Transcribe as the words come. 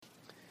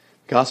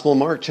Gospel of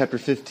Mark, chapter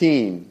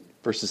 15,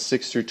 verses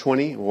 6 through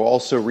 20. We'll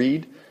also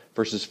read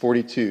verses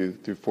 42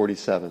 through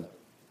 47.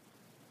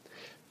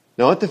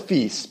 Now at the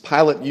feast,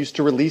 Pilate used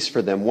to release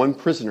for them one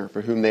prisoner for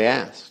whom they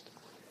asked.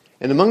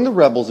 And among the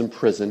rebels in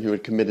prison who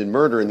had committed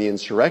murder in the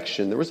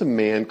insurrection, there was a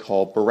man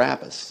called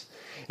Barabbas.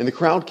 And the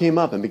crowd came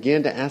up and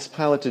began to ask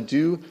Pilate to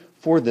do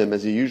for them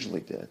as he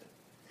usually did.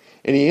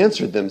 And he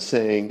answered them,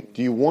 saying,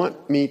 "Do you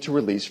want me to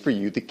release for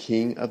you the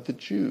king of the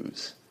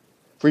Jews?"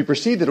 For he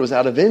perceived that it was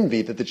out of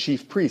envy that the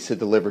chief priests had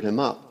delivered him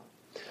up.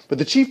 But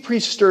the chief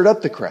priests stirred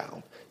up the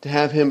crowd to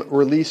have him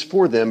release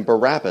for them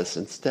Barabbas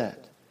instead.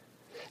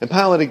 And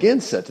Pilate again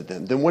said to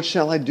them, "Then what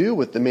shall I do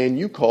with the man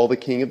you call the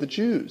king of the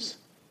Jews?"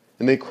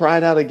 And they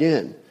cried out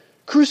again,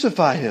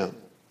 "Crucify him!"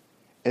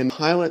 And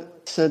Pilate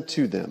said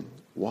to them,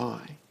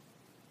 "Why?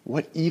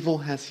 What evil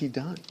has he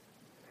done?"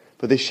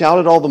 But they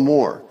shouted all the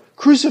more,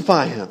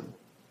 "Crucify him!"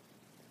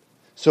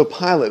 So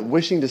Pilate,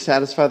 wishing to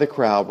satisfy the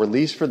crowd,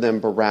 released for them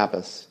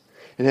Barabbas.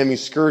 And having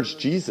scourged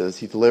Jesus,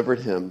 he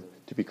delivered him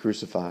to be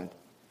crucified.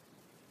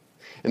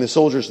 And the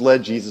soldiers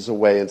led Jesus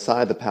away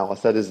inside the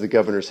palace, that is the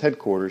governor's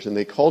headquarters, and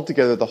they called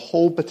together the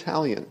whole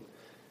battalion.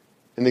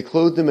 And they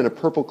clothed him in a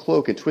purple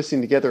cloak, and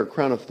twisting together a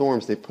crown of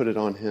thorns, they put it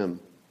on him.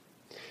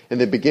 And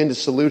they began to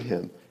salute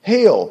him,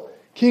 "Hail,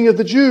 King of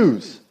the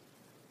Jews!"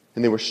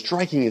 And they were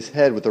striking his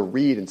head with a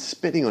reed and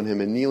spitting on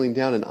him and kneeling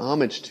down in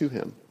homage to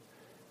him.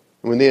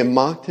 And when they had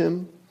mocked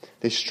him,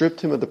 they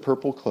stripped him of the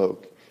purple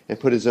cloak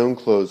and put his own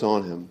clothes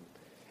on him.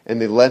 And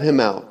they led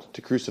him out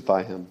to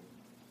crucify him.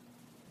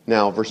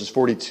 Now, verses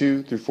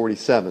 42 through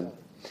 47.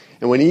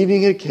 And when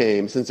evening had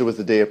came, since it was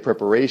the day of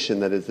preparation,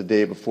 that is, the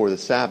day before the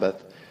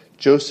Sabbath,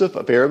 Joseph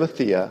of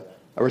Arimathea,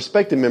 a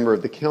respected member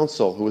of the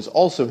council, who was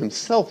also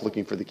himself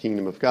looking for the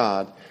kingdom of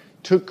God,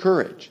 took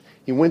courage.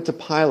 He went to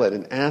Pilate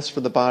and asked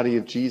for the body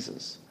of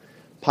Jesus.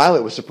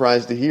 Pilate was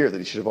surprised to hear that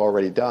he should have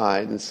already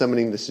died, and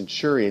summoning the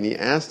centurion, he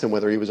asked him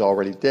whether he was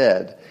already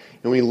dead.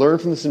 And when he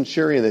learned from the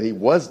centurion that he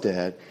was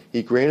dead,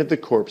 he granted the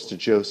corpse to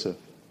Joseph.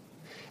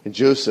 And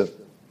Joseph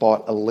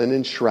bought a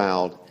linen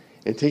shroud,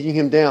 and taking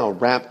him down,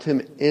 wrapped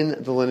him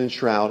in the linen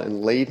shroud,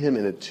 and laid him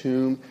in a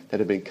tomb that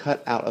had been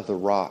cut out of the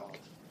rock.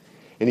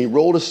 And he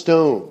rolled a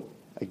stone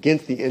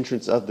against the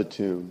entrance of the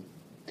tomb.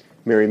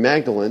 Mary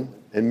Magdalene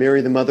and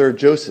Mary, the mother of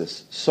Joseph,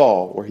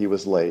 saw where he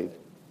was laid.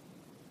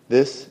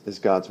 This is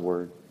God's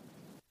word.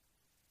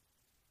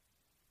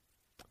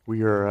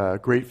 We are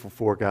grateful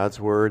for God's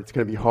word. It's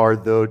going to be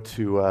hard, though,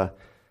 to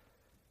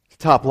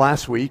top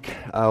last week.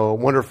 A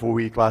wonderful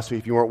week last week.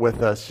 If you weren't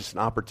with us, just an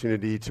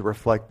opportunity to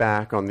reflect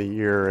back on the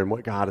year and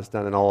what God has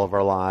done in all of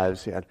our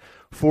lives. We had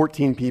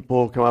 14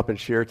 people come up and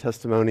share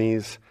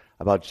testimonies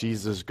about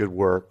Jesus' good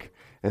work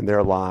in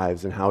their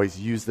lives and how he's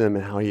used them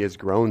and how he has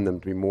grown them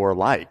to be more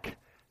like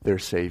their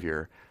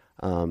Savior.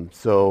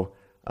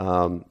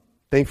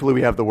 Thankfully,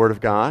 we have the Word of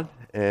God,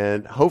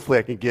 and hopefully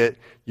I can get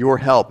your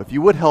help. If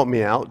you would help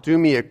me out, I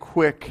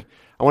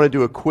want to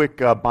do a quick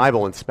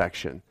Bible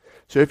inspection.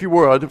 So if you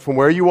would, from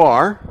where you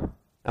are,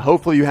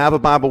 hopefully you have a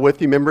Bible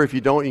with you. Remember, if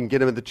you don't, you can get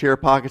them in the chair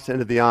pockets,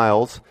 into the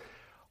aisles.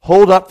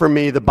 Hold up for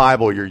me the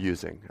Bible you're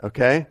using,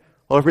 okay?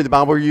 Hold up for me the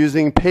Bible you're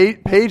using.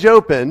 Page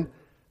open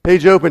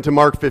to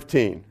Mark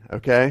 15,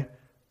 okay?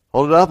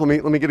 Hold it up.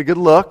 Let me get a good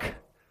look,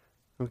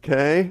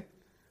 okay?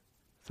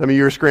 Some of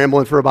you are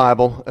scrambling for a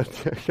Bible.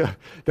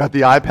 Got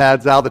the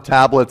iPads out, the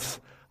tablets.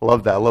 I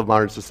love that. I love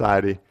modern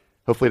society.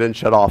 Hopefully it didn't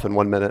shut off in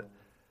 1 minute.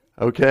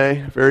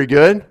 Okay, very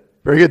good.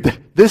 Very good.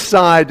 This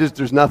side,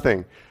 there's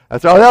nothing.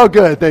 That's all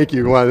good. Thank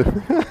you. Well,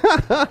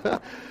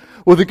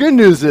 the good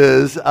news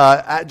is,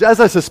 as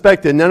I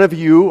suspected, none of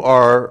you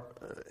are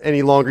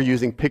any longer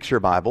using picture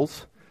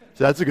Bibles.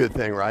 So that's a good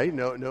thing, right?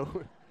 No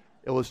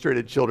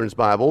illustrated children's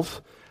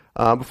Bibles.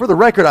 But for the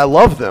record, I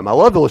love them. I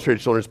love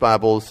illustrated children's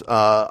Bibles.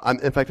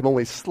 In fact, I'm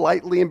only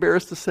slightly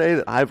embarrassed to say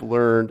that I've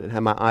learned and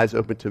had my eyes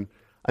open to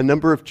a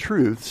number of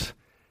truths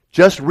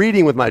just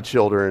reading with my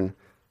children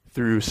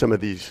through some of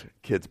these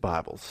kids'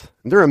 Bibles.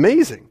 And they're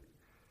amazing.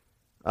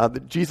 The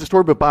Jesus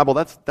Storybook Bible,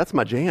 that's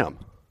my jam.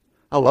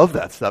 I love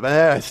that stuff.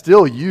 I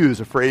still use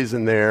a phrase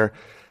in there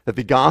that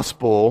the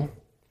gospel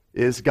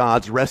is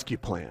God's rescue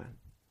plan.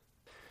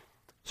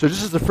 So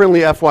just as a friendly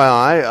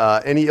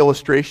FYI, any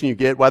illustration you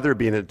get, whether it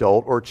be an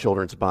adult or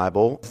children's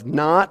Bible,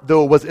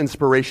 though it was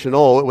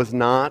inspirational, it was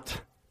not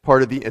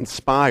part of the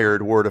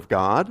inspired Word of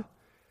God,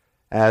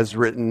 as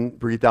written,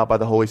 breathed out by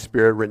the Holy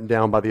Spirit, written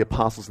down by the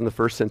apostles in the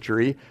first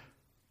century.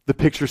 The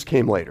pictures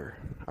came later,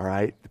 all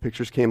right? The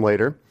pictures came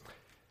later.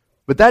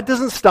 But that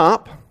doesn't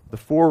stop the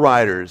four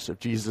writers of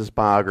Jesus'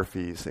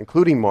 biographies,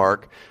 including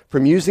Mark,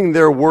 from using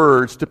their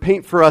words to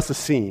paint for us a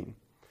scene.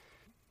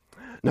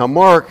 Now,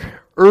 Mark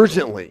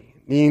urgently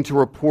needing to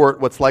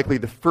report what's likely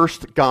the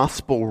first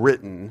gospel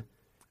written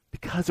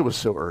because it was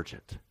so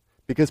urgent,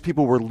 because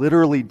people were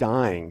literally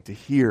dying to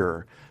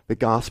hear the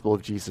gospel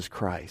of Jesus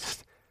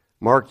Christ.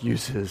 Mark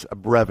uses a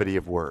brevity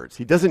of words.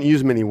 He doesn't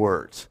use many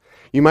words.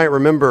 You might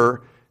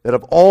remember that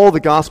of all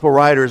the gospel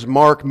writers,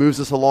 Mark moves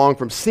us along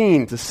from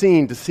scene to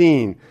scene to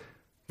scene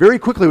very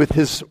quickly with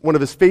one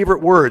of his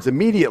favorite words,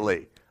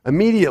 immediately.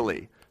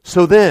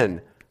 So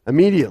then,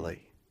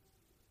 immediately.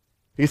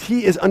 Because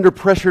he is under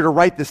pressure to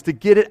write this, to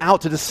get it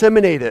out, to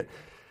disseminate it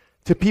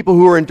to people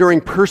who are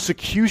enduring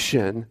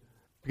persecution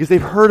because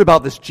they've heard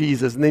about this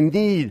Jesus and they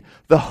need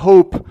the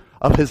hope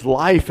of his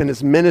life and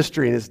his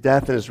ministry and his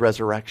death and his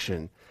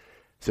resurrection.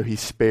 So he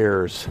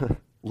spares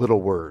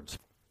little words.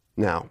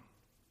 Now,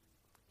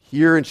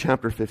 here in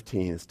chapter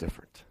 15 is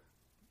different.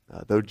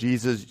 Though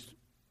Jesus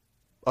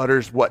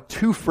utters,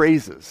 two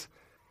phrases,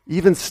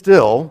 even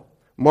still,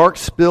 Mark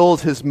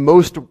spills his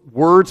most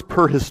words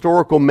per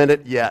historical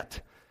minute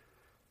yet.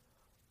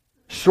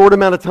 Short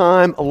amount of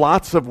time,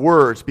 lots of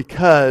words,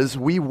 because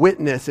we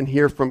witness and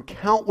hear from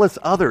countless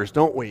others,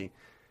 don't we,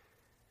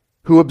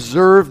 who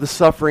observe the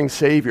suffering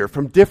Savior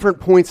from different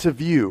points of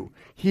view.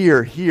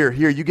 Here.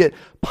 You get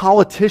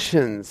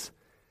politicians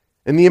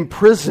and the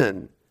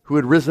imprisoned who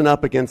had risen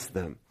up against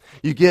them.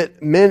 You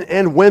get men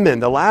and women,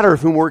 the latter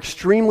of whom were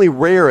extremely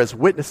rare as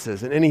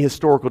witnesses in any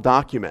historical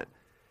document.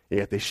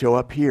 Yet they show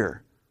up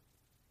here.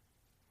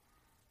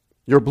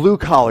 Your blue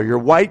collar, your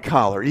white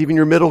collar, even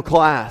your middle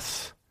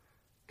class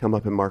come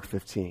up in Mark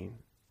 15.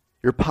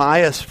 You're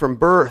pious from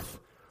birth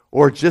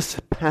or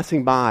just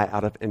passing by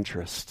out of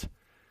interest.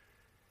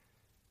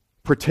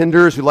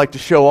 Pretenders who like to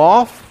show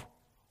off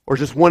or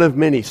just one of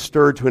many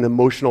stirred to an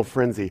emotional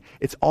frenzy.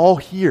 It's all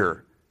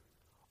here.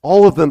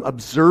 All of them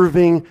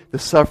observing the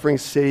suffering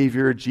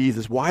Savior,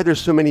 Jesus. Why there's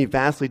so many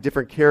vastly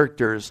different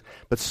characters,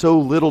 but so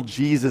little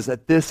Jesus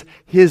at this,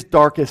 his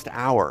darkest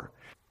hour.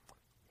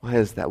 Why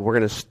is that? We're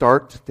going to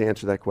start, to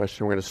answer that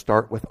question, we're going to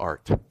start with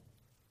art.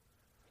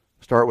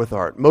 Start with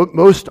art.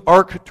 Most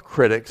art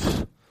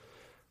critics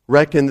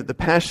reckon that the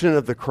Passion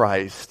of the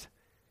Christ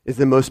is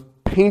the most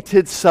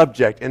painted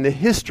subject in the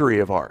history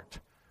of art.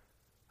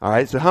 All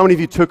right, so how many of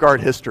you took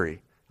art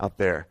history out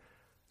there?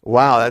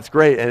 Wow, that's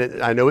great.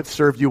 And I know it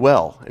served you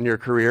well in your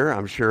career,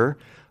 I'm sure.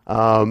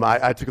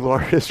 I took a little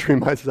art history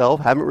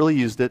myself. Haven't really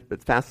used it,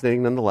 but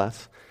fascinating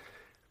nonetheless.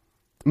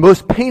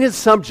 Most painted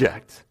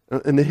subject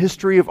in the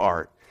history of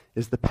art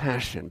is the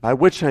Passion, by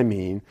which I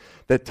mean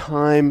the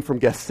time from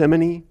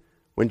Gethsemane,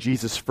 when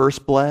Jesus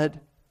first bled,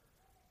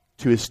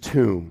 to his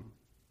tomb,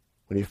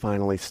 when he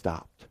finally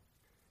stopped.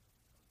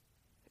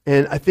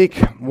 And I think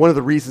one of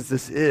the reasons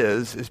this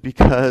is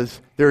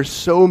because there are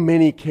so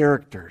many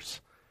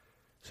characters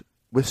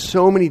with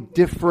so many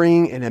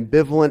differing and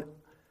ambivalent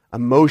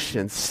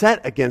emotions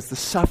set against the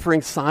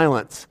suffering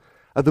silence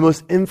of the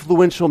most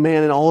influential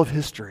man in all of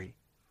history.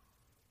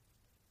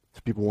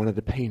 So people wanted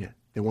to paint it.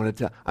 They wanted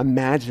to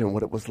imagine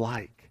what it was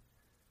like.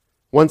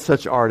 One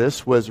such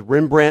artist was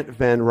Rembrandt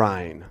van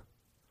Rijn,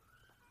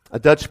 a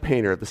Dutch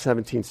painter of the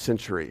 17th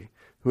century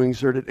who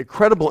exerted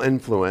incredible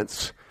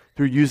influence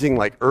through using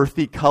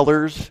earthy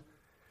colors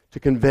to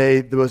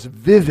convey the most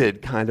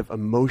vivid kind of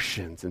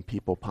emotions in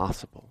people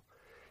possible.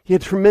 He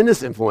had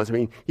tremendous influence. I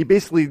mean, he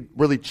basically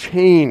really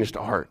changed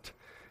art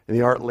and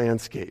the art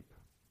landscape.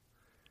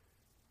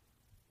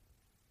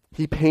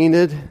 He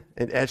painted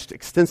and etched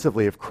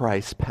extensively of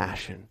Christ's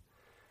passion.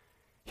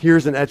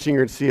 Here's an etching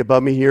you're going to see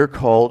above me here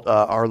called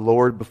Our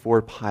Lord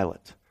Before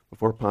Pilate,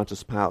 before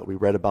Pontius Pilate. We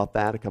read about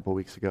that a couple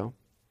weeks ago.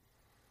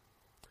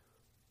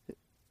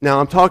 Now,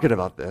 I'm talking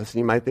about this, and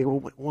you might think,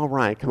 well,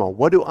 Ryan, come on,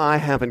 what do I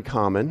have in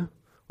common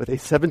with a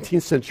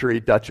 17th century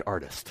Dutch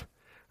artist?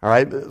 All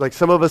right, like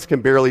some of us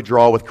can barely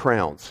draw with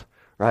crayons,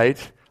 right?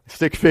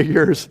 Stick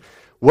figures.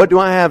 What do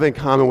I have in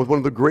common with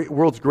one of the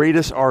world's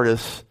greatest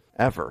artists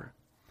ever?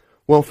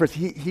 Well, first,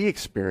 he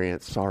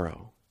experienced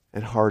sorrow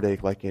and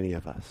heartache like any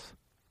of us.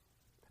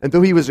 And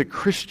though he was a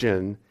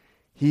Christian,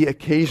 he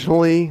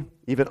occasionally,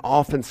 even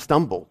often,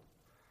 stumbled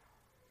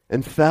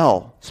and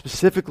fell.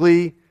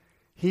 Specifically,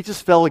 he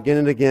just fell again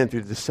and again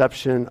through the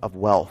deception of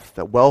wealth,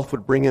 that wealth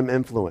would bring him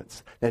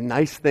influence, that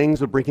nice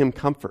things would bring him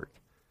comfort.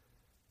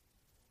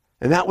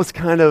 And that was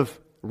kind of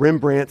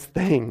Rembrandt's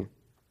thing.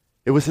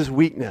 It was his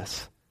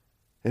weakness.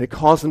 And it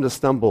caused him to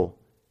stumble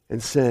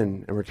and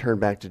sin and return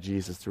back to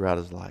Jesus throughout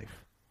his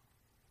life.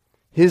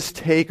 His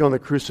take on the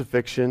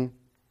crucifixion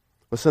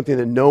was something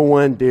that no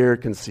one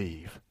dared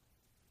conceive,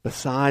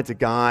 besides a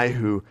guy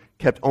who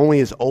kept only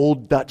his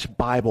old Dutch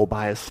Bible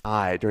by his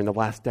side during the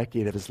last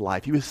decade of his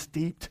life. He was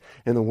steeped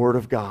in the Word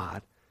of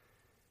God.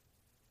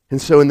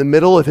 And so in the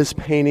middle of his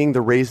painting,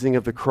 The Raising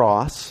of the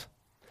Cross,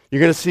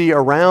 you're going to see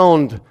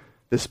around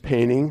this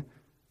painting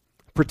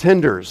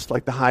pretenders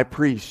like the high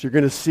priest. You're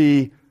going to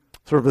see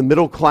sort of the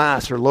middle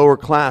class or lower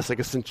class like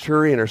a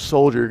centurion or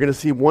soldier. You're going to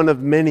see one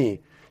of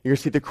many. You're going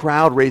to see the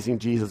crowd raising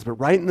Jesus. But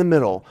right in the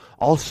middle,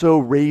 also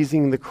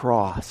raising the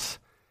cross,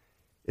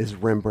 is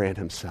Rembrandt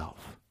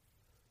himself.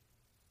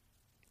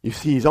 You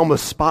see, he's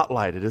almost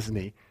spotlighted, isn't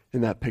he,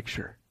 in that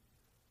picture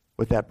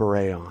with that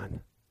beret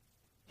on.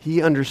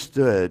 He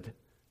understood,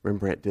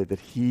 Rembrandt did, that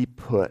he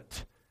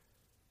put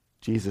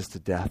Jesus to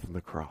death on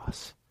the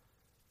cross.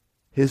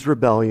 His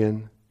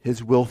rebellion,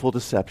 his willful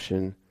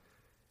deception,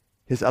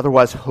 his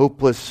otherwise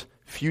hopeless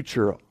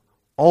future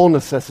all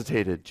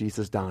necessitated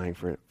Jesus dying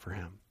for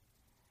him.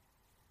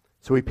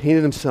 So he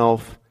painted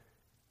himself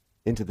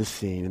into the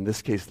scene, in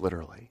this case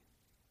literally.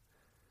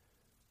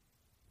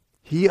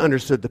 He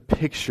understood the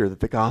picture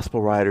that the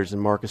gospel writers,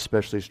 and Mark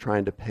especially, is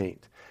trying to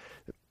paint.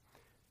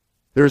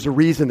 There's a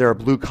reason there are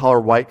blue-collar,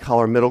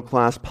 white-collar,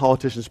 middle-class,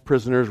 politicians,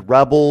 prisoners,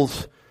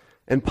 rebels,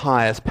 and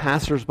pious,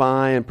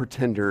 passersby and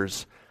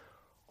pretenders,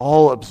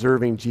 all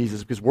observing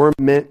Jesus, because we're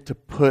meant to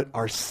put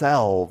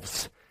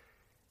ourselves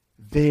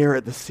there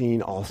at the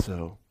scene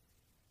also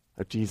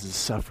of Jesus'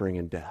 suffering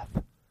and death.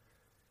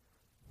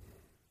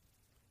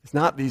 It's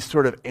not these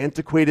sort of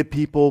antiquated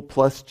people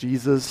plus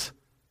Jesus,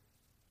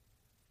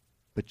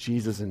 but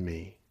Jesus and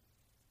me.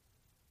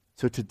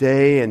 So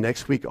today and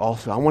next week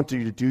also, I want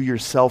you to do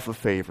yourself a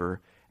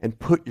favor and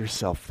put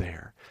yourself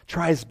there.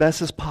 Try as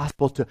best as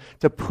possible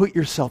to put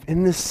yourself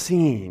in this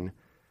scene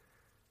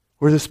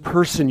where this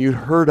person you'd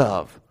heard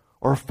of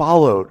or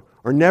followed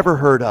or never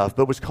heard of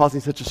but was causing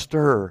such a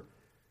stir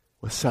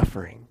was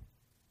suffering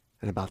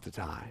and about to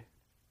die.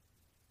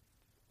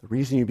 The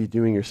reason you'd be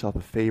doing yourself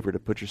a favor to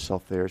put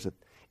yourself there is that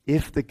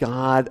if the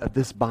God of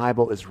this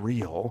Bible is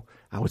real,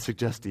 I would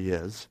suggest he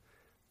is,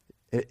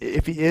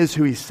 if he is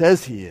who he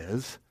says he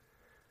is,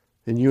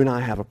 then you and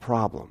I have a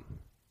problem.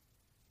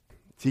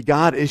 See,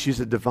 God issues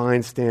a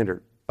divine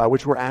standard by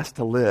which we're asked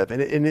to live.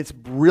 And it's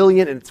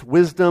brilliant, and it's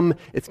wisdom.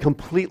 It's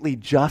completely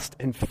just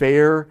and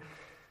fair.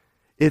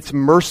 It's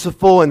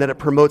merciful in that it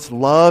promotes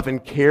love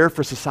and care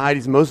for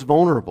society's most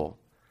vulnerable.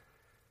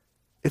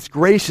 It's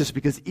gracious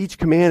because each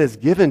command is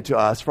given to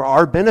us for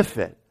our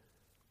benefit,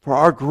 for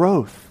our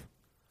growth.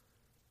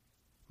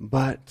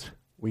 But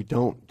we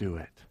don't do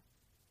it.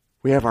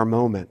 We have our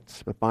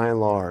moments, but by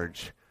and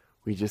large,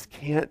 we just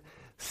can't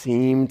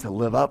seem to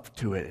live up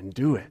to it and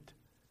do it.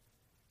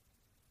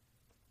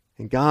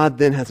 And God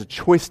then has a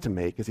choice to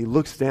make as he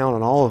looks down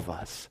on all of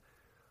us.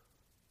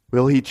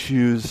 Will he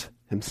choose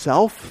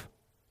himself,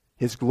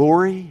 his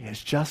glory,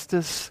 his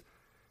justice,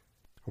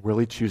 or will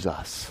he choose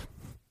us?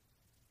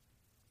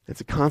 It's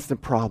a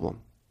constant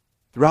problem.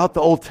 Throughout the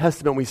Old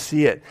Testament, we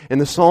see it. In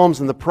the Psalms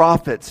and the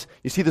prophets,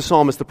 you see the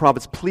psalmists, the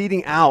prophets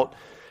pleading out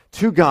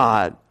to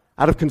God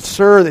out of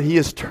concern that he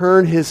has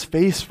turned his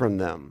face from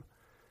them.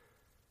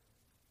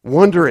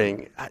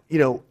 Wondering,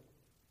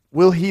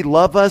 will he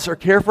love us or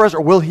care for us,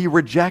 or will he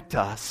reject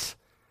us?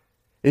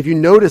 And if you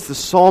notice, the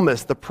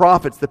psalmists, the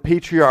prophets, the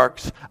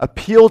patriarchs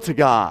appeal to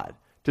God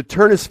to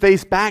turn his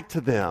face back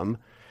to them,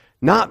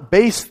 not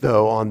based,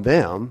 though, on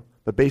them,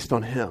 but based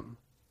on him.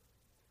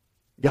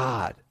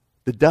 God,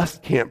 the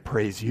dust can't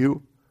praise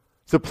you,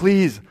 so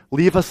please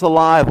leave us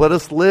alive. Let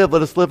us live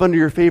under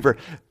your favor.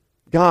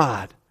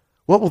 God,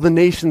 what will the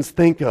nations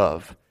think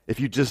of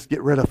if you just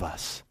get rid of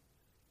us?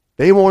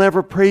 They won't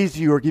ever praise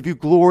you or give you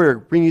glory or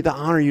bring you the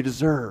honor you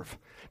deserve.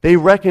 They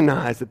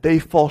recognize that they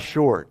fall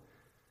short.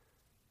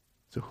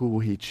 So who will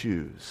he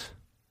choose?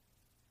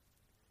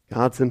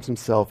 God sends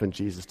himself and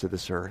Jesus to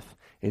this earth.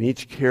 And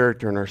each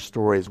character in our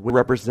stories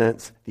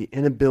represents the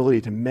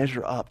inability to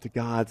measure up to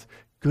God's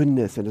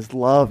goodness and his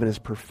love and his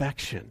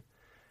perfection.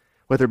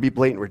 Whether it be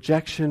blatant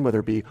rejection,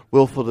 whether it be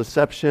willful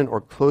deception, or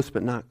close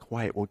but not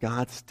quite, will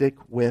God stick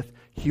with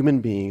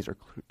human beings or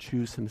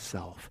choose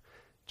himself,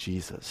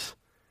 Jesus?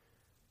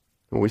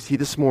 And what we see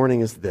this morning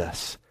is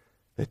this,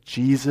 that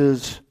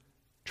Jesus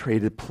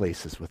traded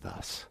places with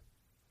us.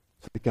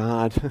 So that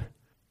God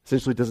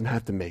essentially doesn't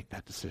have to make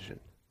that decision.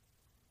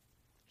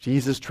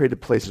 Jesus traded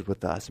places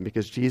with us. And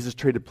because Jesus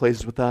traded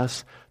places with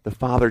us, the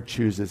Father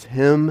chooses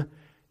him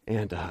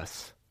and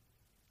us.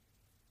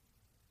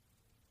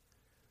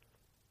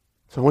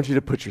 So I want you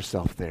to put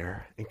yourself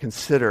there and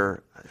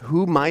consider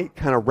who might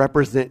kind of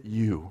represent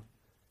you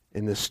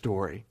in this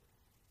story.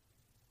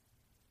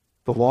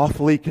 The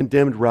lawfully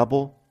condemned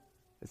rebel,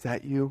 is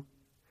that you?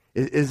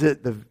 Is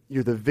it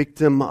you're the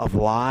victim of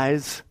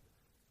lies?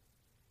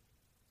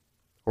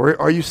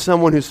 Or are you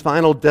someone whose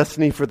final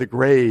destiny for the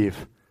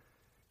grave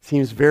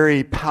seems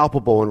very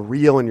palpable and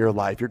real in your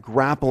life? You're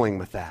grappling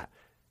with that,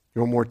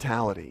 your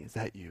mortality. Is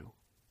that you?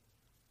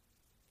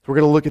 So we're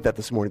going to look at that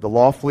this morning. The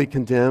lawfully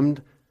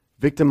condemned,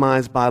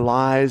 victimized by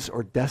lies,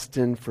 or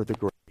destined for the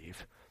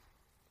grave.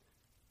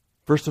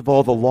 First of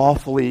all, the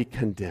lawfully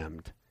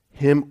condemned,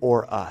 him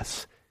or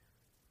us.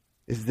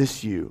 Is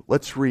this you?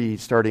 Let's read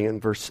starting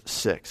in verse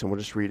 6, and we'll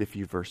just read a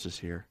few verses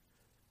here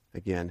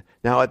again.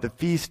 Now at the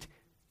feast,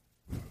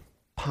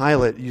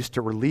 Pilate used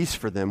to release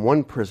for them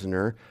one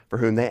prisoner for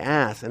whom they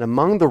asked. And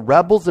among the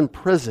rebels in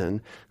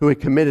prison who had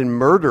committed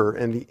murder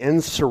in the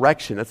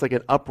insurrection, that's like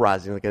an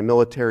uprising, like a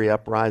military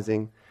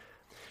uprising,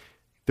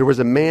 there was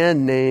a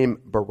man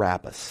named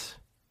Barabbas.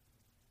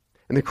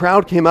 And the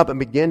crowd came up and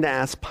began to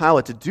ask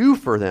Pilate to do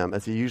for them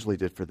as he usually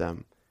did for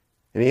them.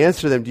 And he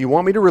answered them, "Do you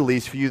want me to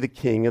release for you the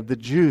king of the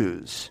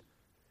Jews?"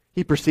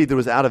 He perceived that it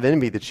was out of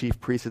envy the chief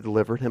priests had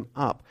delivered him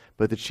up.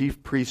 But the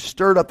chief priests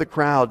stirred up the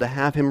crowd to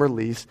have him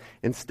release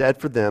instead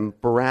for them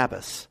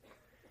Barabbas.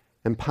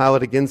 And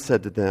Pilate again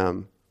said to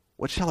them,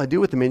 "What shall I do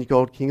with the man you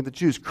called king of the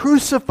Jews?"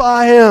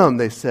 "Crucify him,"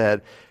 they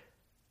said.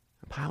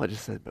 And Pilate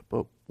just said,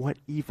 but what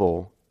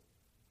evil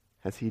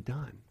has he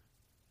done?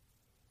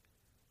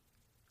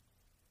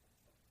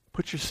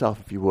 Put yourself,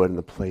 if you would, in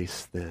the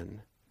place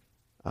then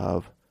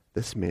of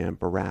this man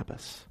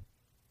Barabbas,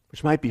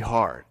 which might be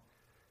hard.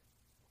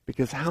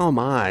 Because how am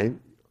I,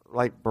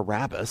 like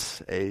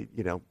Barabbas, a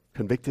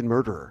convicted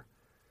murderer?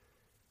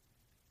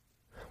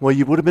 Well,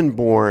 you would have been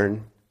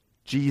born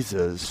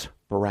Jesus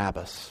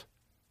Barabbas.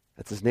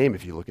 That's his name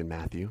if you look in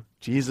Matthew.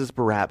 Jesus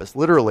Barabbas,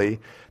 literally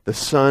the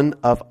son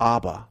of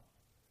Abba.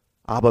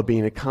 Abba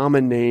being a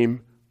common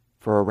name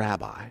for a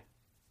rabbi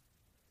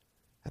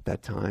at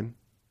that time.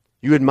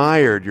 You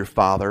admired your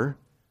father,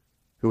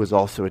 who was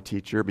also a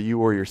teacher, but you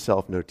were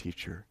yourself no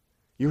teacher.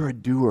 You were a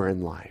doer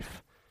in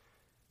life.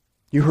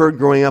 You heard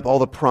growing up all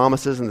the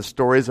promises and the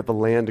stories of a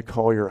land to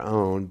call your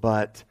own,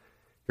 but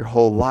your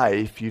whole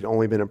life you'd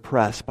only been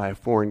impressed by a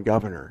foreign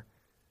governor,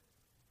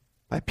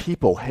 by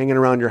people hanging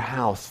around your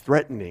house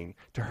threatening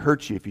to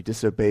hurt you if you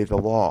disobeyed the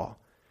law.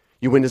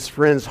 You witnessed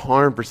friends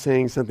harmed for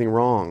saying something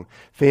wrong,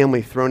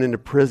 family thrown into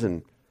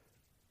prison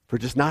for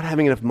just not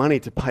having enough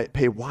money to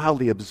pay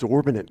wildly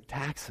exorbitant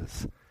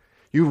taxes.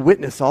 You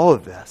witness all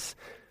of this.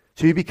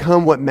 So you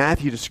become what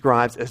Matthew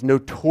describes as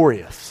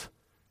notorious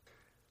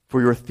for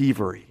your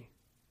thievery,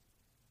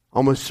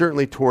 almost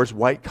certainly towards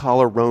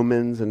white-collar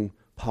Romans and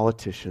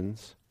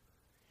politicians.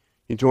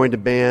 You joined a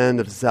band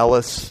of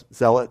zealots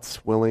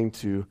willing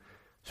to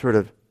sort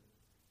of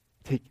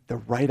take the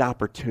right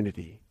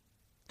opportunity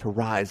to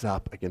rise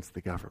up against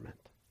the government.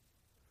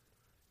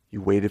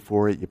 You waited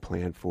for it, you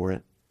planned for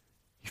it.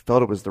 You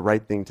felt it was the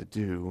right thing to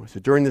do. So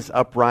during this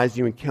uprising,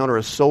 you encounter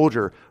a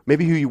soldier,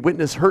 maybe who you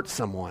witness hurt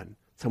someone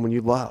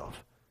you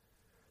love.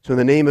 So in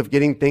the name of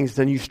getting things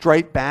done, you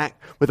strike back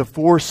with a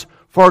force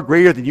far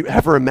greater than you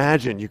ever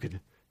imagined you could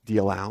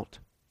deal out.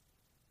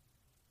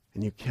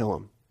 And you kill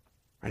him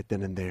right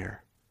then and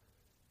there.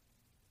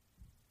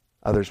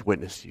 Others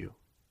witness you.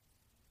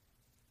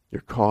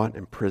 You're caught,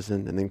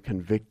 imprisoned, and then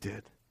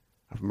convicted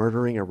of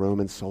murdering a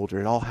Roman soldier.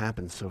 It all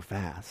happens so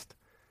fast.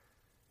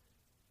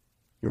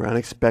 You were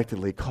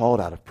unexpectedly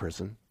called out of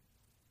prison.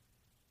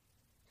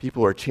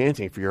 People are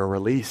chanting for your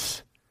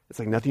release. It's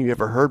like nothing you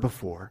ever heard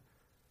before.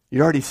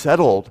 You already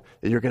settled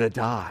that you're going to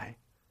die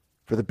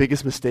for the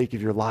biggest mistake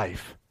of your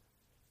life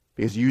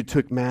because you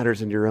took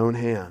matters into your own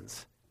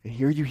hands. And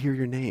here you hear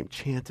your name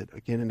chanted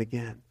again and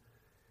again.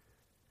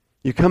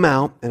 You come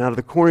out, and out of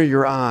the corner of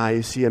your eye,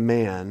 you see a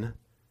man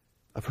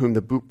of whom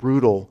the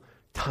brutal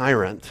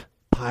tyrant,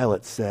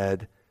 Pilate,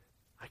 said,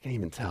 I can't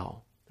even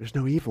tell. There's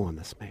no evil in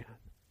this man.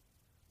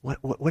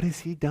 What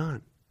has he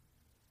done?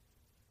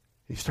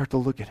 You start to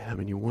look at him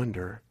and you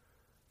wonder,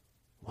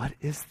 what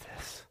is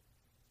this?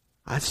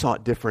 I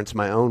sought difference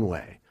my own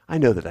way. I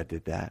know that I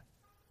did that.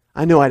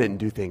 I know I didn't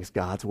do things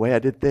God's way. I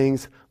did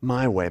things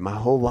my way, my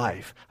whole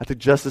life. I took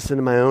justice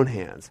into my own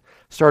hands.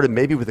 Started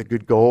maybe with a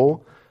good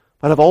goal,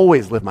 but I've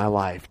always lived my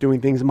life doing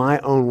things my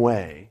own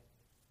way.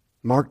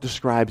 Mark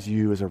describes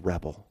you as a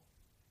rebel.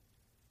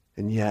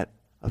 And yet,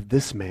 of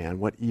this man,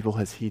 what evil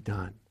has he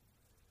done?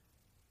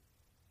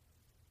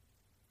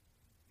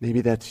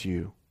 Maybe that's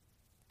you.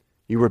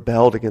 You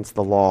rebelled against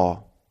the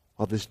law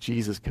while this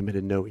Jesus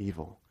committed no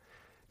evil.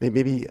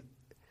 Maybe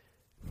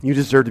you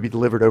deserve to be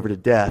delivered over to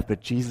death,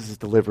 but Jesus is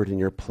delivered in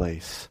your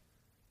place.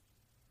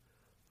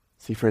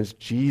 See, friends,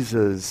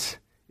 Jesus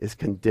is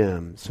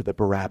condemned so that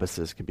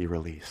Barabbases can be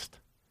released.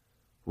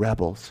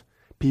 Rebels,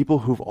 people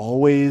who've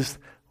always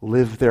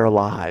lived their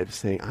lives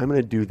saying, I'm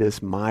going to do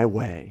this my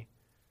way.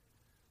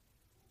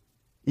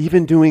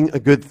 Even doing a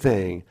good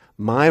thing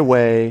my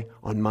way,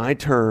 on my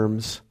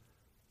terms,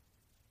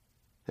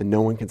 and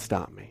no one can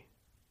stop me.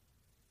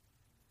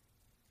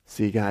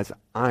 See, guys,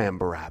 I am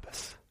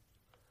Barabbas.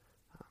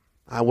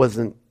 I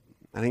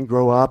didn't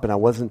grow up and I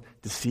wasn't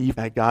deceived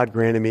by God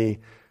granted me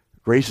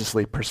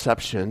graciously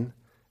perception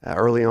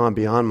early on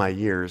beyond my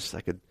years.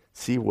 I could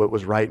see what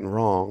was right and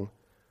wrong.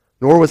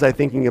 Nor was I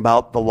thinking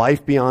about the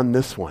life beyond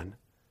this one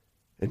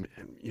and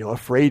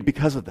afraid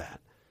because of that.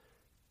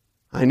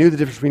 I knew the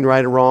difference between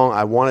right and wrong.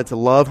 I wanted to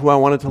love who I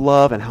wanted to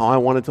love and how I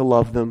wanted to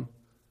love them.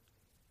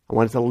 I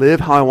wanted to live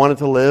how I wanted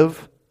to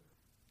live.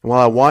 And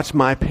while I watched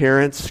my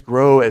parents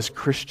grow as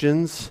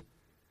Christians,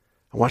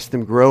 I watched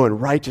them grow in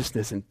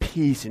righteousness and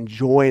peace and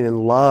joy and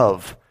in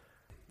love.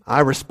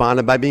 I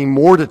responded by being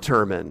more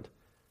determined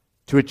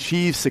to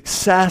achieve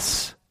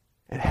success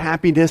and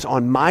happiness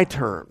on my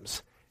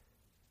terms,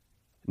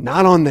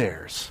 not on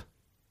theirs.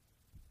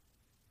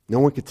 No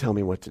one could tell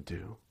me what to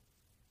do.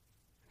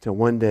 Until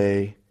one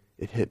day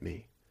it hit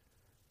me.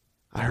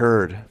 I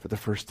heard for the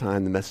first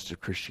time the message of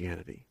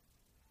Christianity.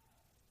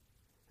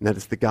 And that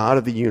is the God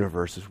of the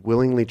universe has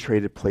willingly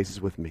traded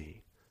places with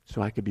me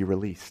so I could be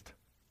released.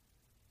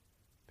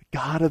 The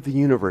God of the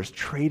universe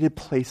traded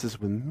places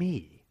with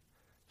me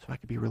so I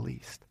could be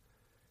released.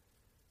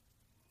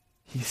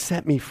 He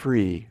set me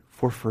free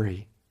for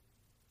free.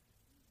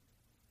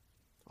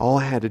 All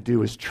I had to do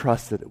was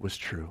trust that it was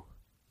true.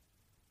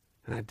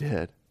 And I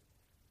did.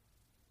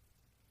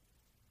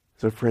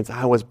 So friends,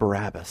 I was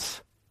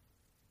Barabbas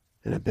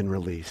and have been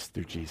released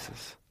through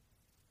Jesus.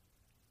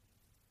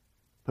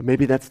 But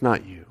maybe that's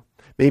not you.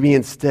 Maybe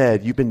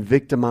instead you've been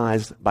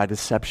victimized by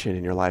deception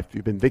in your life.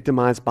 You've been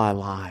victimized by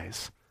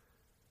lies.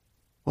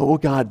 What will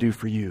God do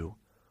for you?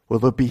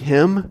 Will it be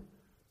Him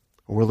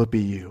or will it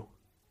be you?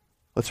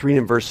 Let's read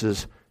in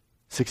verses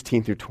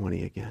 16 through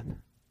 20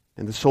 again.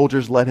 And the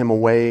soldiers led him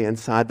away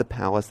inside the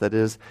palace, that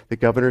is, the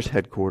governor's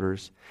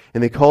headquarters.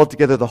 And they called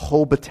together the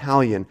whole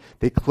battalion.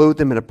 They clothed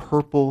him in a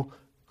purple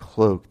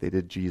cloak, they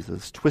did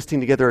Jesus. Twisting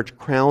together a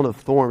crown of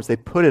thorns, they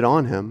put it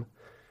on him.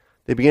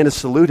 They began to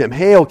salute him.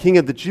 "Hail, King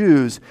of the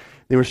Jews!"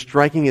 They were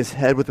striking his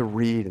head with a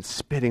reed and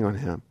spitting on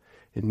him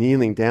and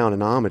kneeling down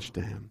in homage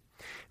to him.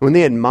 And when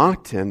they had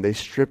mocked him, they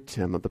stripped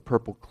him of the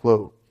purple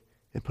cloak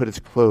and put his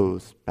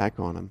clothes back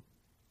on him.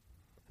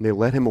 And they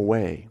led him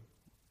away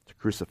to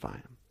crucify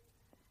him.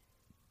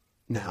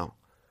 Now,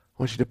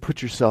 I want you to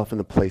put yourself in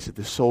the place of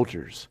the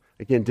soldiers.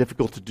 Again,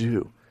 difficult to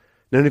do.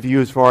 None of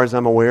you, as far as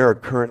I'm aware, are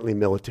currently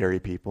military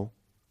people.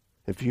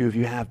 And few of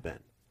you have been.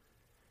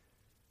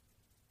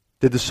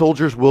 Did the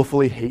soldiers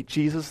willfully hate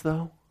Jesus,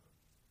 though?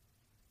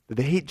 Did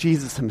they hate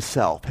Jesus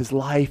himself, his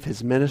life,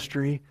 his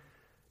ministry?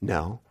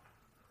 No,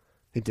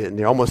 they didn't.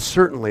 They almost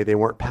certainly they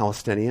weren't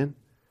Palestinian,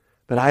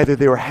 but either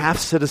they were half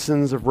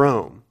citizens of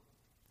Rome,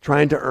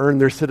 trying to earn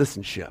their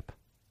citizenship,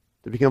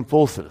 to become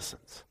full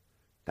citizens.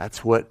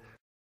 That's what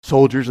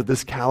soldiers of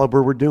this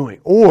caliber were doing.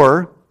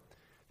 Or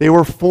they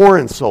were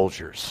foreign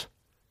soldiers,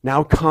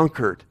 now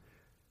conquered,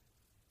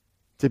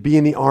 to be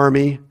in the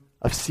army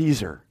of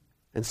Caesar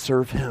and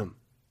serve him.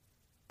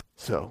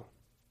 So,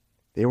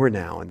 they were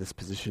now in this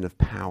position of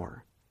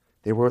power.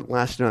 They weren't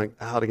lashing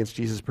out against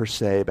Jesus per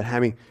se, but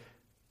having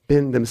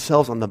been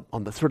themselves on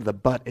the sort of the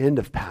butt end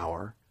of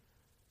power,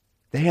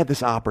 they had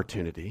this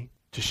opportunity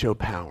to show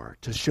power,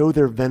 to show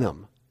their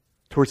venom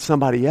towards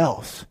somebody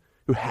else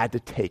who had to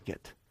take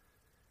it.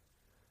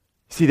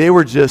 See, they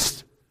were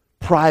just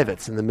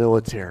privates in the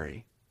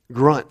military,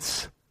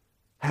 grunts,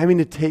 having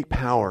to take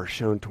power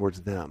shown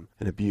towards them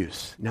and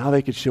abuse. Now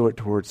they could show it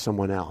towards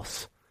someone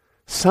else.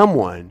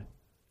 Someone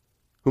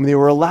whom they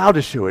were allowed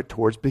to show it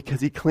towards because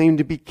he claimed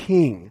to be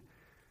king,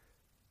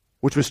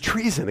 which was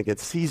treason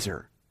against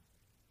Caesar.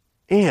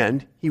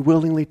 And he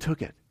willingly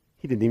took it.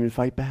 He didn't even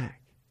fight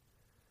back.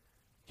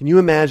 Can you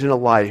imagine a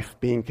life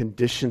being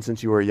conditioned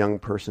since you were a young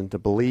person to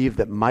believe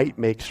that might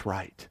makes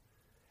right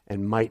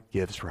and might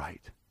gives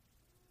right?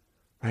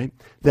 Right?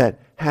 That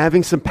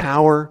having some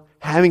power,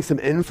 having some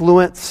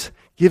influence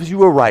gives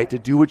you a right to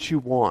do what you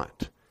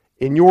want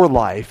in your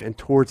life and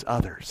towards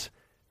others.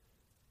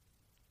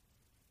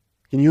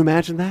 Can you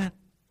imagine that?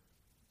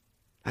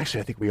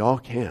 Actually, I think we all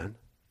can.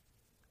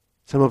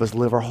 Some of us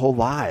live our whole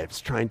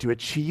lives trying to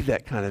achieve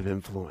that kind of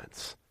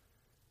influence.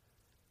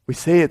 We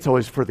say it's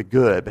always for the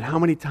good, but how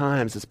many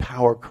times does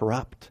power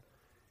corrupt?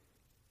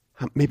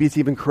 Maybe it's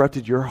even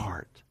corrupted your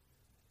heart,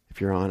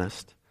 if you're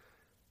honest.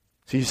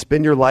 So you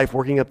spend your life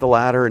working up the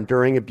ladder,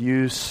 enduring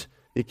abuse,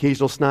 the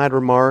occasional snide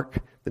remark,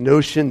 the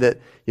notion that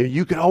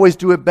you could always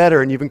do it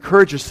better, and you've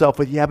encouraged yourself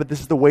with, but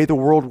this is the way the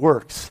world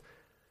works.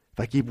 If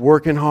I keep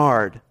working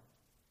hard,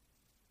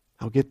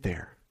 I'll get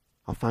there.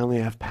 I'll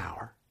finally have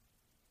power.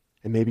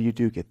 And maybe you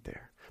do get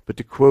there. But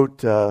to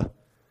quote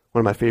one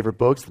of my favorite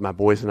books that my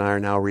boys and I are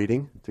now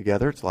reading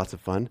together, it's lots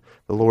of fun,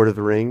 The Lord of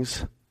the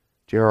Rings,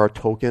 J.R.R.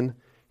 Tolkien,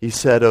 he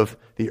said of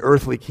the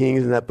earthly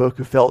kings in that book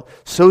who felt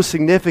so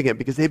significant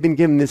because they've been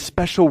given these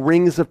special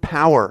rings of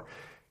power.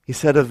 He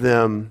said of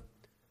them,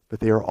 but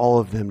they are all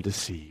of them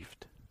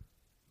deceived.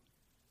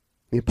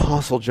 The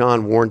Apostle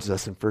John warns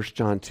us in 1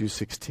 John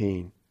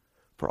 2:16,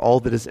 for all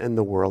that is in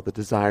the world, the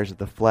desires of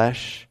the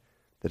flesh,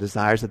 the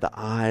desires of the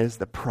eyes,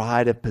 the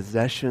pride of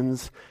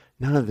possessions,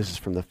 none of this is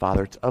from the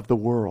Father. It's of the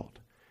world.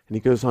 And he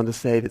goes on to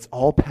say that it's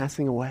all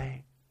passing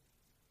away.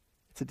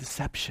 It's a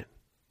deception.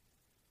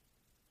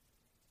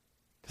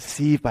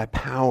 Deceived by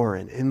power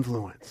and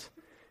influence.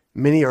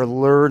 Many are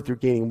lured through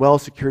gaining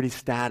wealth, security,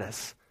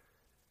 status.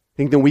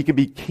 Think that we can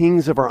be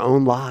kings of our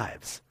own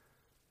lives,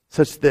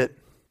 such that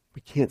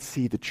we can't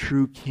see the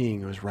true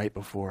king who is right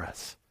before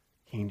us,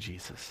 King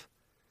Jesus.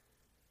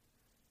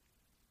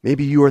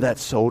 Maybe you are that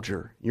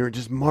soldier. You're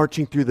just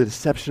marching through the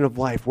deception of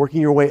life, working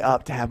your way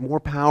up to have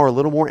more power, a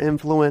little more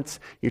influence.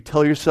 You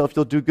tell yourself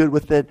you'll do good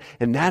with it,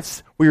 and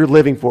that's what you're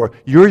living for.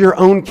 You're your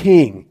own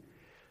king,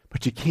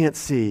 but you can't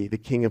see the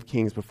King of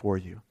Kings before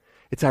you.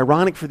 It's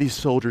ironic for these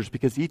soldiers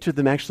because each of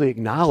them actually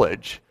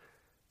acknowledge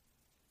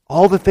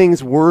all the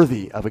things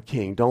worthy of a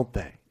king, don't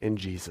they, in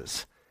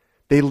Jesus?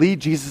 They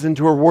lead Jesus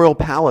into a royal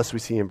palace, we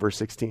see in verse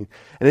 16.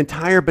 An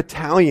entire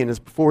battalion is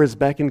before his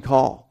beck and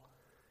call.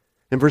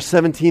 In verse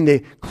 17, they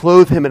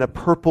clothe him in a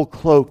purple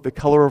cloak, the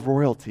color of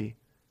royalty.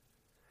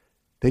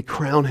 They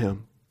crown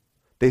him.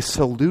 They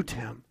salute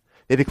him.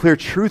 They declare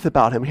truth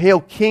about him.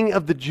 Hail, King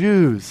of the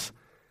Jews!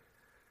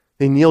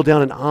 They kneel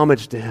down in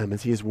homage to him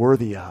as he is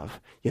worthy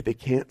of, yet they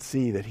can't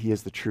see that he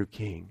is the true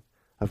king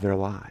of their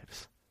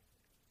lives.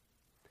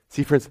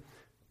 See, friends,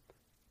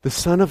 the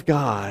Son of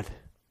God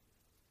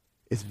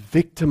is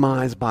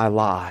victimized by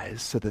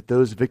lies so that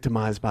those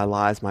victimized by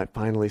lies might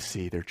finally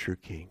see their true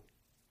king.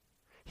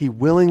 He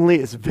willingly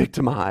is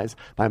victimized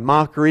by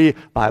mockery,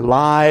 by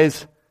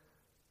lies,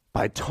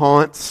 by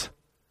taunts,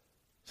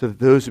 so that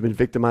those who have been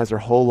victimized their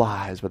whole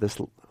lives by this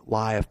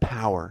lie of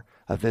power,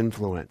 of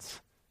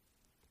influence,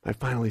 might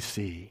finally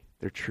see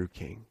their true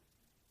king.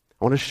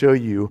 I want to show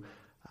you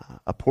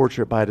a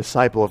portrait by a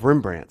disciple of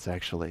Rembrandt's,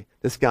 actually.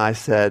 This guy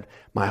said,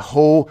 my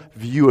whole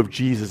view of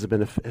Jesus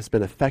has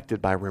been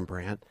affected by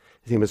Rembrandt.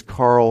 His name is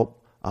Carl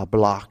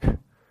Bloch.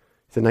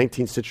 He's a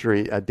 19th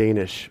century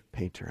Danish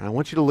painter. And I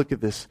want you to look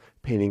at this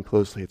painting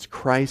closely. It's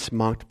Christ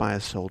mocked by a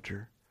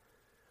soldier.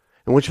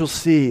 And what you'll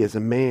see is a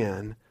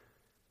man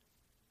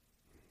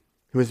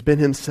who has been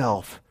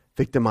himself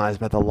victimized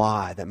by the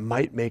lie that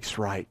might makes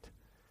right,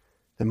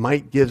 that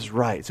might gives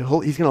right. So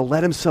he's going to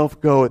let himself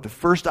go at the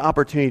first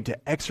opportunity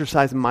to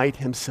exercise might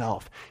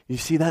himself. You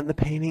see that in the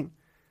painting?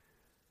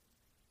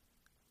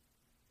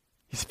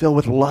 He's filled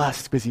with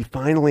lust because he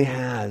finally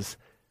has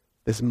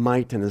this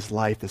might in his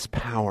life, this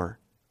power.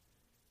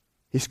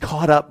 He's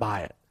caught up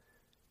by it.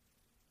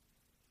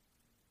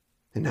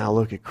 And now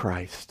look at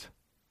Christ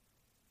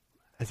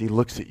as he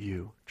looks at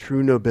you.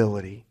 True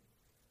nobility,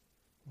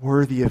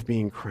 worthy of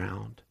being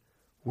crowned,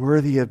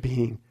 worthy of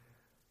being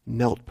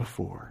knelt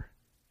before,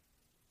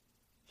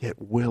 yet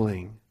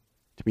willing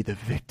to be the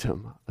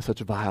victim of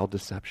such vile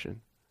deception,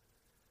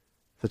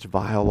 such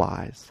vile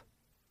lies.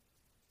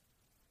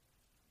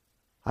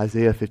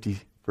 Isaiah 50,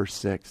 verse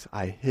 6,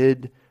 I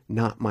hid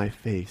not my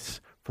face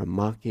from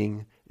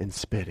mocking and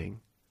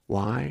spitting.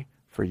 Why?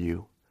 For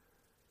you.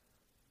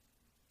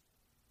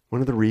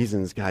 One of the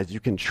reasons, guys, you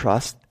can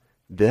trust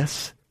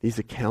these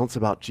accounts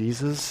about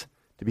Jesus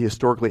to be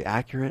historically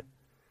accurate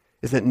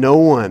is that no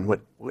one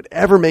would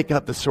ever make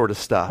up this sort of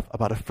stuff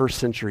about a first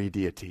century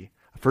deity,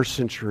 a first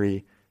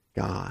century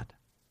God.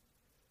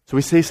 So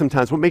we say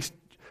sometimes, what makes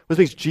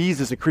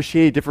Jesus and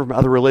Christianity different from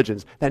other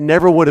religions? That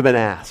never would have been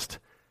asked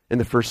in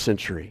the first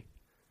century,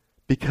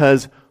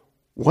 because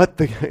what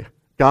the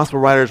gospel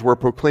writers were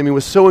proclaiming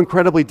was so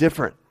incredibly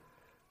different.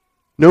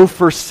 No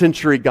first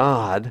century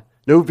God,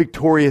 no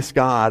victorious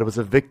God was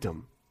a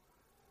victim.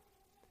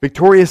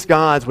 Victorious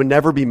gods would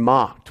never be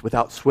mocked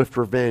without swift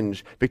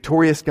revenge.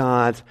 Victorious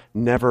gods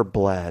never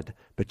bled,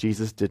 but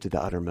Jesus did to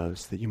the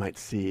uttermost, that you might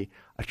see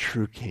a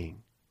true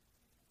king.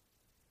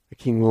 A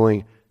king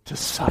willing to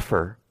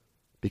suffer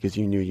because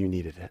you knew you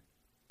needed it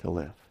to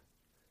live.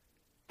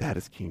 That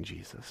is King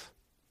Jesus.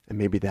 And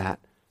maybe that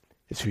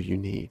is who you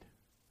need.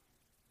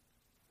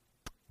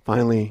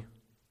 Finally,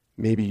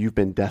 maybe you've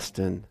been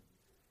destined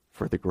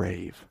for the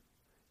grave,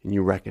 and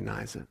you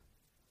recognize it.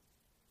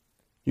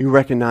 You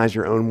recognize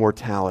your own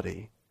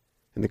mortality,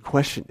 and the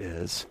question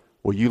is,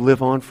 will you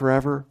live on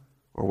forever,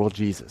 or will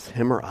Jesus,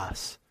 him or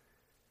us?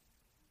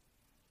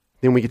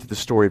 Then we get to the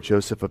story of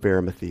Joseph of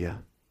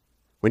Arimathea.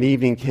 When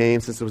evening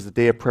came, since it was the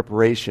day of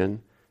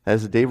preparation, that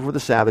is the day before the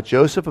Sabbath,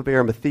 Joseph of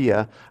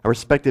Arimathea, a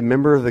respected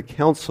member of the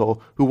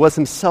council, who was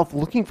himself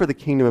looking for the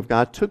kingdom of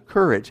God, took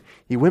courage.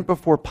 He went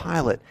before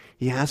Pilate.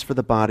 He asked for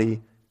the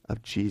body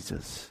of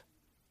Jesus.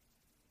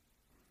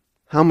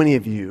 How many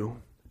of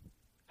you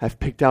have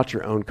picked out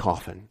your own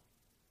coffin?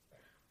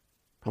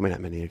 Probably not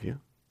many of you.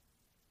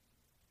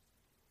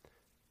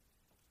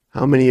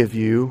 How many of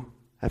you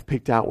have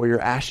picked out where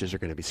your ashes are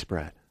going to be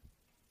spread?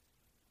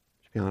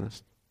 To be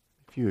honest,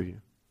 a few of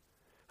you.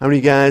 How many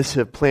of you guys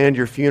have planned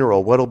your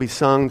funeral? What will be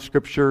sung,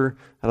 scripture,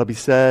 that'll be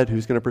said,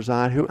 who's going to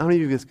preside? How many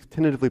of you guys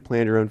tentatively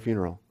planned your own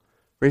funeral?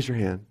 Raise your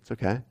hand. It's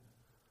okay.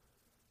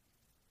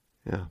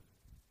 Yeah.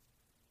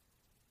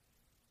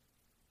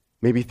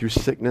 Maybe through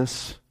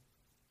sickness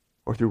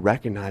or through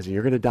recognizing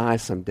you're going to die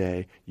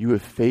someday, you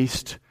have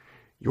faced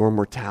your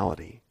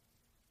mortality.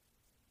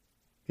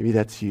 Maybe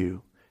that's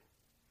you.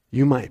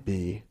 You might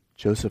be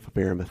Joseph of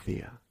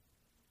Arimathea.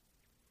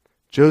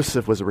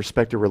 Joseph was a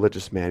respected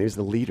religious man. He was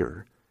a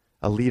leader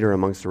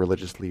amongst the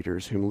religious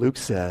leaders, whom Luke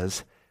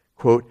says,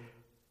 quote,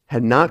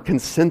 had not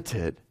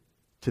consented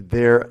to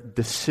their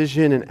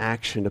decision and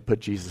action to put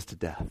Jesus to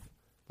death.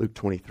 Luke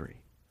 23.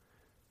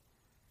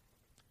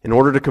 In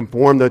order to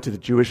conform, though, to the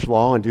Jewish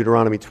law in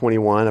Deuteronomy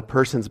 21, a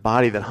person's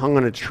body that hung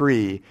on a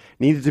tree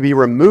needed to be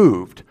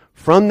removed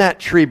from that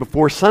tree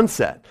before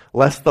sunset,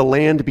 lest the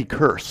land be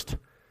cursed.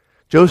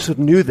 Joseph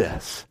knew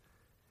this.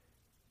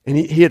 And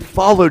he had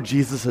followed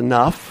Jesus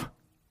enough,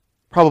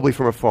 probably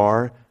from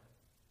afar,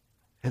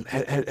 and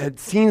had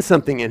seen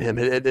something in him.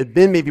 It had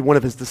been maybe one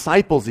of his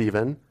disciples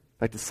even. In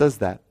fact, it says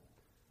that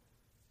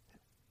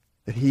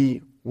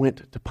he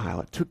went to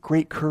Pilate, took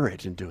great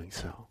courage in doing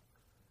so,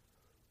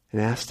 and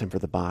asked him for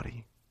the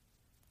body,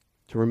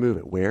 to remove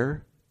it.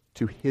 Where?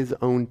 To his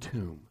own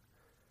tomb.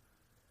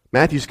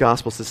 Matthew's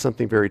gospel says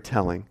something very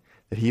telling,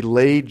 that he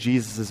laid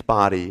Jesus'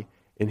 body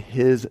in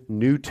his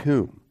new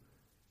tomb,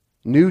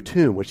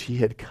 which he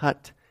had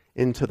cut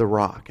into the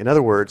rock. In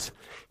other words,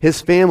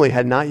 his family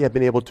had not yet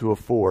been able to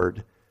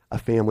afford a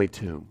family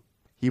tomb.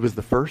 He was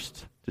the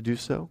first to do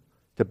so,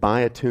 to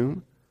buy a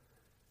tomb,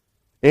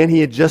 and he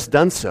had just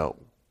done so.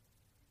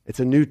 It's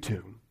a new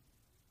tomb,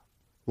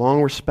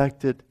 long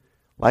respected,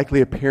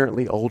 likely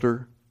apparently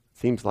older,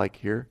 seems like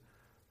here.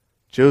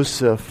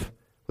 Joseph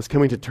was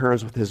coming to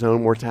terms with his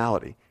own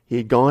mortality. He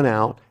had gone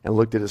out and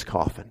looked at his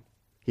coffin.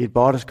 He had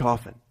bought his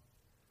coffin.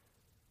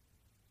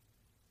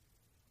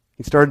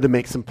 He started to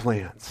make some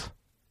plans.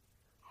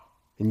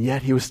 And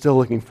yet he was still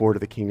looking forward to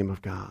the kingdom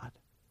of God.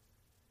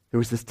 There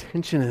was this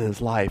tension in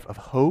his life of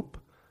hope,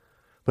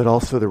 but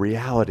also the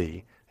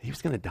reality He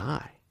was going to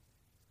die.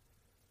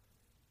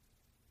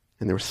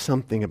 And there was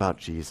something about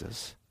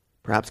Jesus,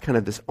 perhaps kind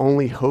of this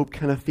only hope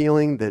kind of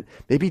feeling that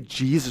maybe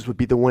Jesus would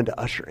be the one to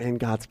usher in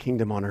God's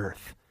kingdom on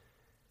earth.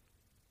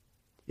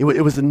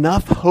 It was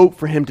enough hope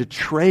for him to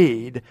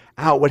trade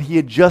out what he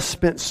had just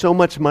spent so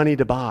much money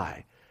to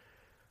buy.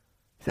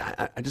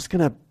 I'm just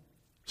gonna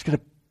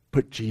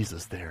put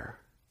Jesus there.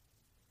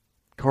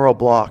 Carl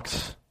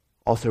Bloch's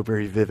also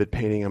very vivid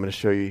painting I'm going to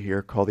show you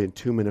here called The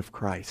Entombment of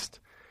Christ.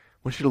 I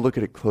want you to look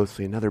at it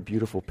closely. Another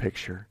beautiful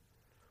picture.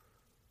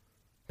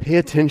 Pay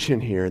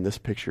attention here in this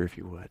picture, if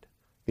you would.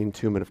 The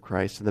Entombment of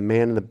Christ and the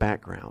man in the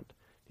background.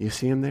 Do you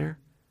see him there?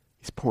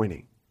 He's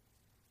pointing.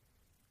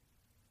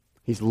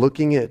 He's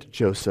looking at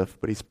Joseph,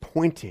 but he's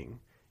pointing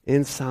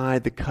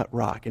inside the cut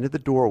rock, into the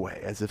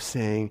doorway, as if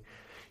saying,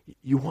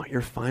 you want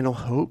your final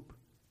hope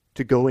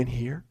to go in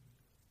here,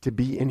 to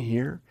be in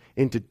here,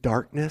 into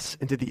darkness,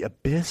 into the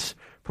abyss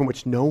from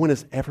which no one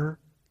has ever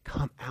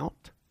come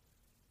out?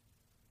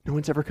 No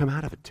one's ever come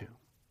out of it too.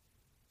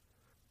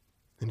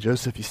 And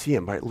Joseph, you see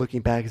him, right,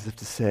 looking back as if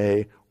to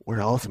say, where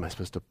else am I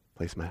supposed to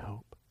place my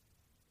hope?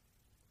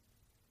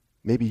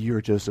 Maybe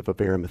you're Joseph of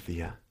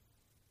Arimathea.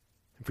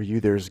 And for you,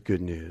 there's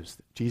good news.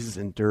 Jesus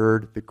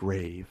endured the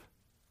grave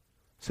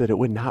so that it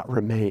would not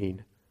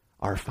remain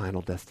our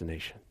final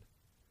destination.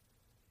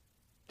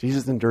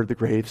 Jesus endured the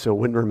grave so it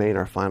wouldn't remain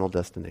our final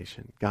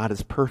destination. God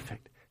is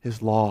perfect.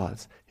 His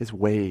laws, his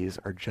ways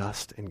are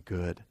just and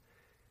good.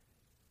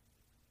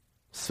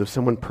 So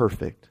someone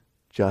perfect,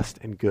 just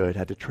and good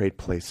had to trade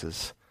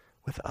places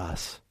with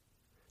us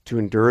to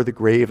endure the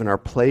grave in our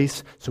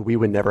place so we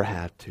would never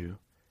have to.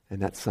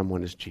 And that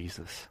someone is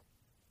Jesus.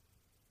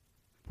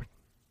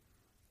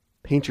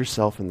 Paint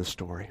yourself in the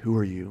story. Who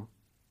are you?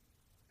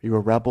 Are you a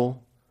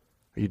rebel?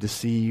 Are you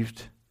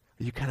deceived?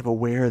 Are you kind of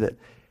aware that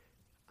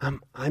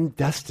I'm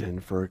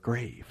destined for a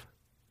grave?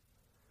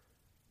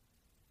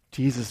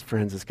 Jesus,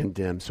 friends, is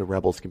condemned so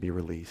rebels can be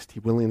released. He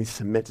willingly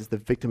submits as the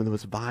victim of the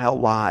most vile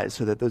lies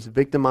so that those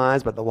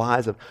victimized by the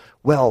lies of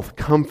wealth,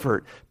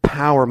 comfort,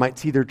 power might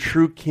see their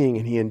true king,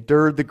 and he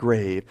endured the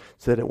grave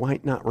so that it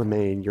might not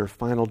remain your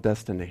final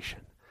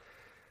destination.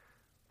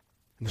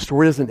 And the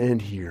story doesn't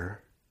end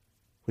here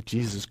with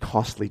Jesus'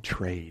 costly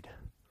trade.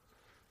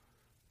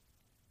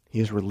 He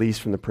is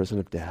released from the prison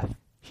of death.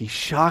 He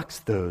shocks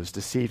those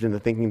deceived into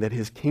thinking that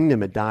his kingdom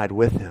had died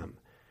with him.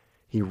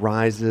 He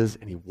rises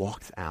and he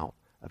walks out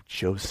of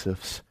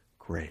Joseph's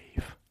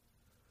grave,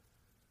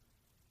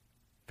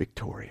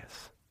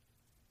 victorious.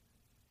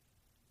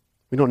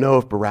 We don't know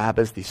if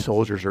Barabbas, these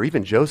soldiers, or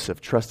even Joseph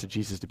trusted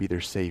Jesus to be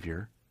their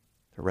Savior,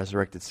 their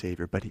resurrected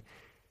Savior, but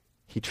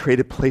he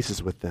traded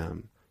places with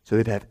them so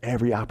they'd have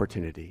every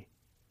opportunity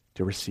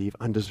to receive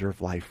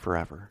undeserved life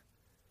forever.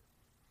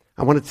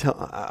 I want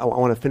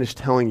to finish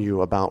telling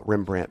you about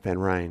Rembrandt van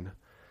Rijn.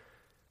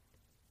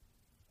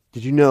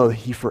 Did you know that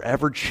he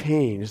forever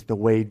changed the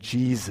way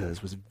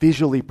Jesus was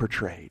visually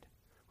portrayed,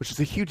 which is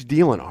a huge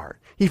deal in art?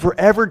 He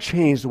forever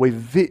changed the way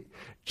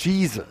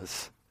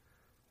Jesus,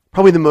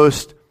 probably the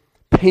most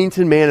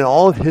painted man in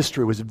all of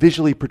history, was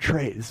visually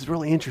portrayed. This is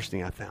really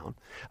interesting, I found.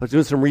 I was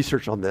doing some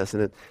research on this,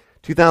 and in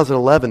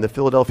 2011, the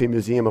Philadelphia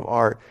Museum of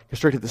Art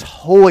constructed this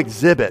whole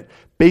exhibit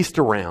based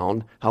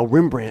around how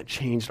Rembrandt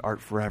changed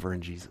art forever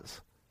in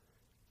Jesus.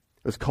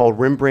 It was called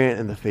Rembrandt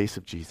in the Face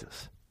of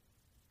Jesus.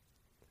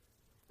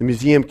 The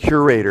museum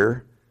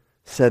curator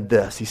said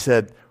this. He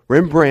said,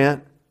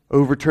 Rembrandt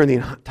overturned the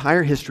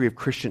entire history of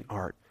Christian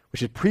art,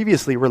 which had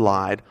previously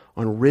relied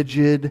on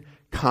rigid,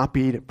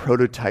 copied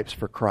prototypes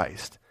for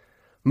Christ.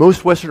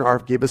 Most Western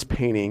art gave us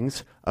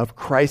paintings of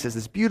Christ as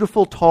this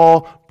beautiful,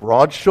 tall,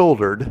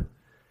 broad-shouldered,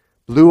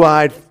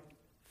 blue-eyed,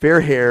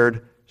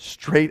 fair-haired,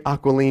 straight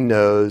aquiline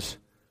nose,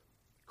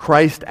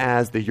 Christ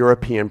as the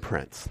European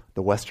prince,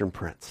 the Western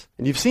prince.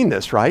 And you've seen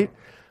this, right?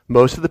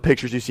 Most of the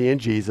pictures you see in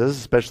Jesus,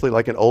 especially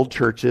like in old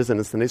churches and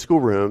in Sunday school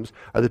rooms,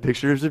 are the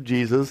pictures of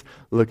Jesus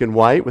looking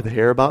white with the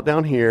hair about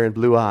down here and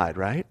blue-eyed,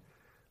 right?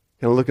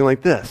 Kind of looking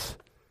like this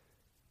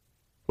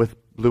with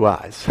blue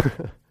eyes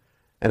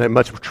and a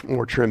much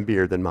more trim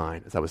beard than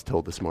mine, as I was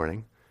told this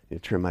morning. You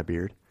trim my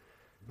beard.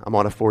 I'm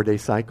on a 4-day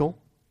cycle.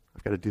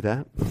 I've got to do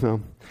that.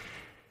 So,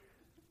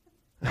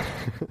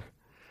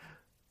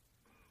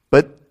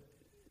 but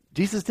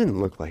Jesus didn't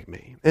look like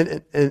me.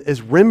 And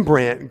as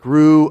Rembrandt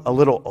grew a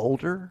little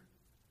older,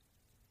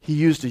 he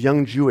used a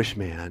young Jewish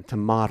man to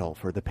model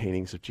for the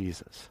paintings of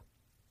Jesus.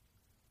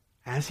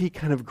 As he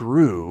kind of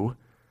grew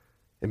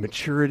in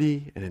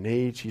maturity and in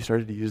age, he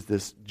started to use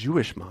this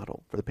Jewish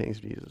model for the paintings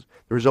of Jesus.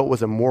 The result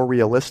was a more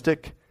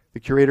realistic, the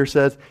curator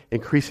says,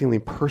 increasingly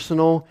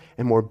personal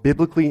and more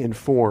biblically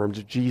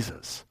informed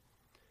Jesus.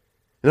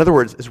 In other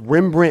words, as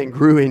Rembrandt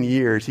grew in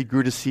years, he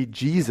grew to see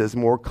Jesus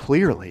more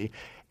clearly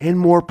and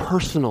more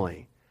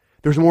personally.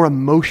 There's more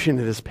emotion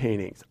in his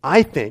paintings.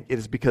 I think it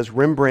is because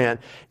Rembrandt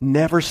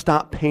never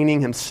stopped painting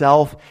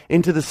himself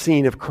into the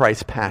scene of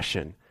Christ's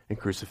passion and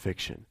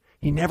crucifixion.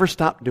 He never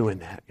stopped doing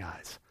that,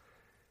 guys.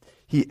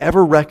 He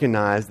ever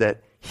recognized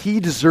that he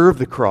deserved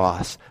the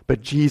cross,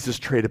 but Jesus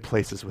traded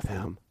places with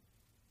him.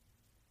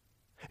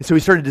 And so he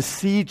started to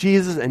see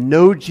Jesus and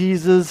know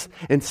Jesus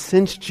and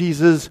sense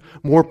Jesus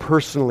more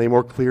personally,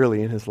 more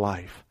clearly in his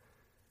life.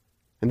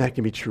 And that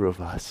can be true of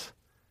us.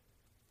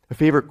 A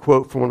favorite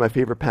quote from one of my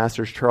favorite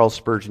pastors, Charles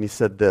Spurgeon, he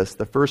said this: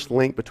 "The first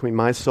link between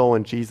my soul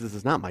and Jesus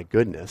is not my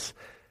goodness,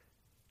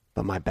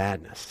 but my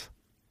badness.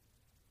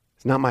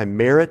 It's not my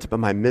merit, but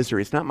my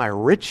misery. It's not my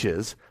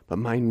riches, but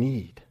my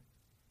need."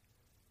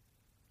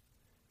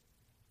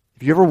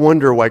 If you ever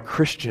wonder why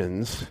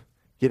Christians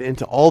get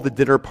into all the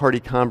dinner party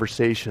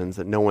conversations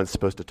that no one's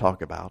supposed to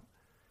talk about,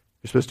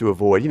 you're supposed to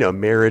avoid,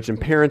 marriage and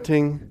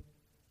parenting,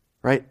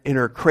 right?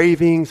 Inner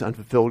cravings,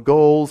 unfulfilled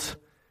goals.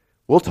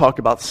 We'll talk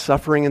about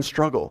suffering and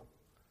struggle.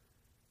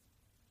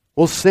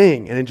 We'll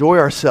sing and enjoy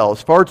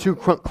ourselves far too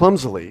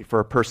clumsily for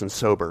a person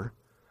sober.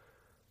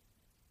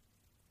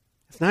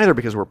 It's neither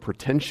because we're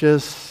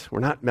pretentious, we're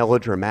not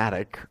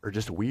melodramatic, or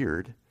just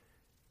weird.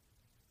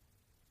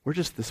 We're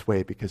just this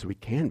way because we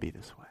can be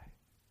this way.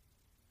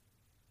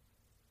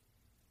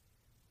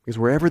 Because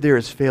wherever there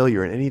is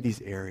failure in any of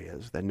these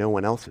areas that no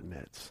one else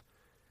admits,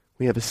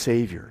 we have a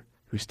Savior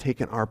who's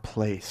taken our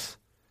place,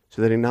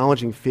 so that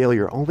acknowledging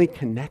failure only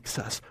connects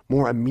us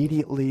more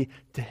immediately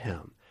to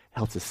him,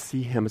 helps us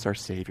see him as our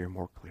Savior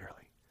more clearly.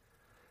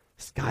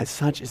 Guys,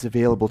 such is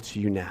available to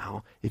you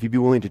now if you'd be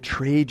willing to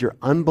trade your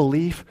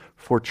unbelief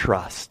for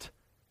trust,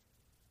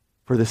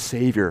 for the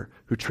Savior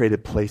who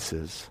traded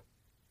places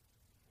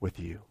with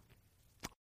you.